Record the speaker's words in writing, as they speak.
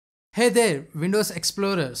Hey there, Windows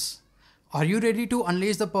Explorers! Are you ready to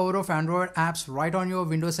unleash the power of Android apps right on your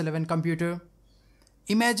Windows 11 computer?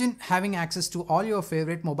 Imagine having access to all your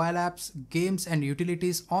favorite mobile apps, games, and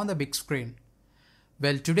utilities on the big screen.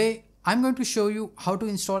 Well, today I'm going to show you how to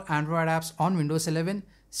install Android apps on Windows 11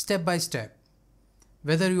 step by step.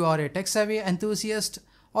 Whether you are a tech-savvy enthusiast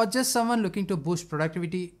or just someone looking to boost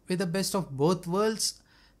productivity with the best of both worlds,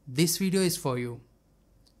 this video is for you.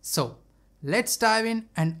 So, let's dive in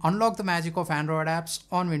and unlock the magic of Android apps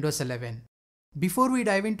on Windows 11. Before we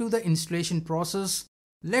dive into the installation process,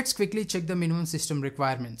 let's quickly check the minimum system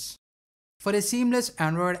requirements. For a seamless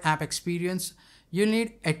Android app experience, you'll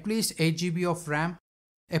need at least 8 GB of RAM,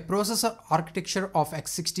 a processor architecture of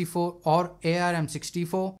x64 or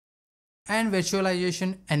ARM64, and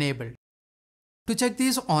virtualization enabled. To check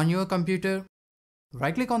these on your computer,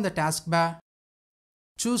 right-click on the taskbar,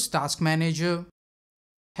 choose Task Manager,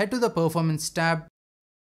 head to the Performance tab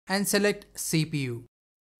and select CPU.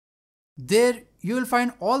 There you will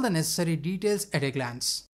find all the necessary details at a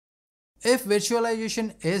glance. If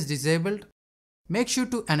virtualization is disabled, make sure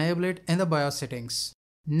to enable it in the BIOS settings.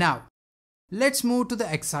 Now, let's move to the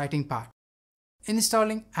exciting part: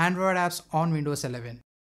 installing Android apps on Windows 11.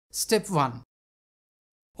 Step 1.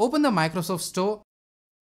 Open the Microsoft Store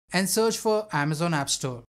and search for Amazon App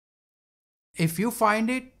Store. If you find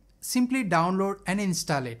it, simply download and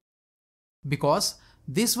install it, because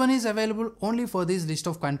this one is available only for this list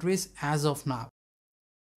of countries as of now.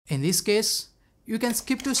 In this case, you can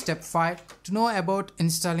skip to step 5 to know about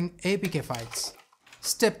installing APK files.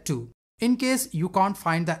 Step 2. In case you can't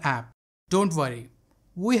find the app, don't worry,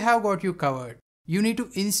 we have got you covered. You need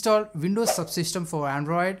to install Windows Subsystem for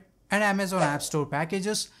Android and Amazon App Store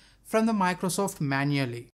packages from the Microsoft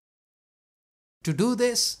manually. To do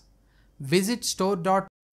this, visit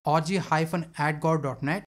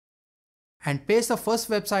store.org-adgor.net and paste the first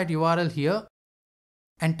website URL here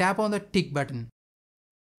and tap on the tick button.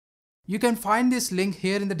 You can find this link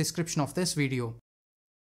here in the description of this video.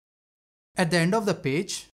 At the end of the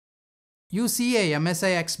page, you see a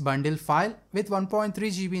MSIX bundle file with 1.3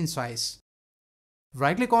 GB in size.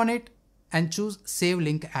 Right-click on it and choose Save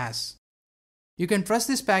Link As. You can trust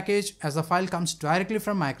this package as the file comes directly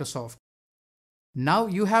from Microsoft. Now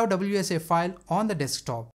you have WSA file on the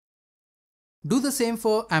desktop. Do the same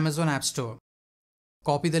for Amazon App Store.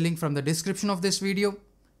 Copy the link from the description of this video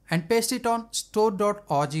and paste it on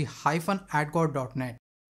store.org-adgor.net.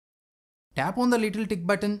 Tap on the little tick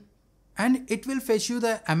button and it will fetch you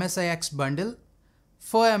the MSIX bundle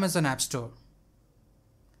for Amazon App Store.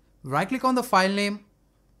 Right-click on the file name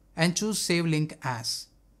and choose Save Link As.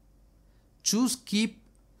 Choose Keep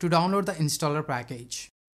to download the installer package.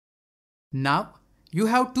 Now, you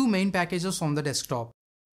have two main packages on the desktop.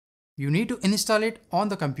 You need to install it on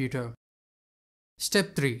the computer.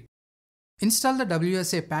 Step 3. Install the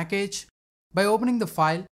WSA package by opening the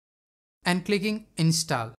file and clicking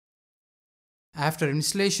Install. After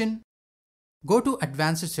installation, go to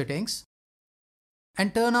Advanced Settings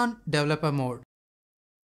and turn on Developer Mode.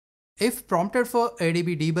 If prompted for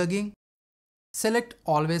ADB debugging, select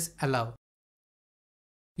Always Allow.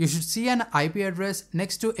 You should see an IP address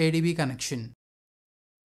next to ADB connection.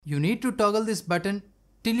 You need to toggle this button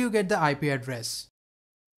till you get the IP address.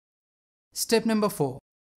 Step number 4.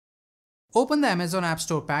 Open the Amazon App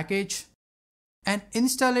Store package and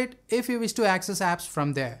install it if you wish to access apps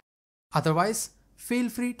from there. Otherwise, feel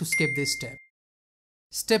free to skip this step.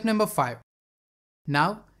 Step number 5.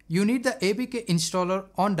 Now, you need the APK installer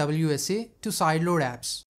on WSA to sideload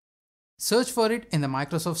apps. Search for it in the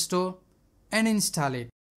Microsoft Store and install it.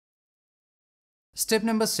 Step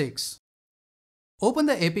number 6. Open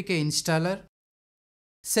the APK installer,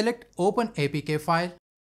 select Open APK file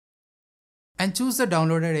and choose the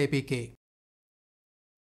downloaded APK.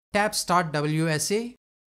 Tap Start WSA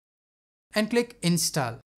and click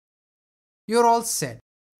Install. You're all set.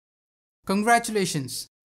 Congratulations!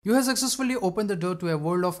 You have successfully opened the door to a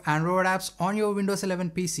world of Android apps on your Windows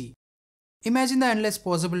 11 PC. Imagine the endless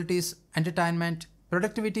possibilities, entertainment,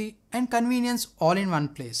 productivity, and convenience all in one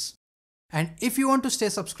place. And if you want to stay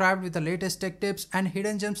subscribed with the latest tech tips and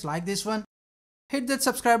hidden gems like this one, hit that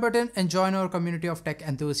subscribe button and join our community of tech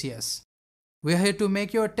enthusiasts. We are here to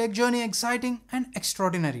make your tech journey exciting and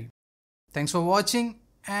extraordinary. Thanks for watching,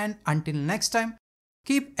 and until next time,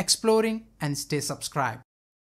 keep exploring and stay subscribed.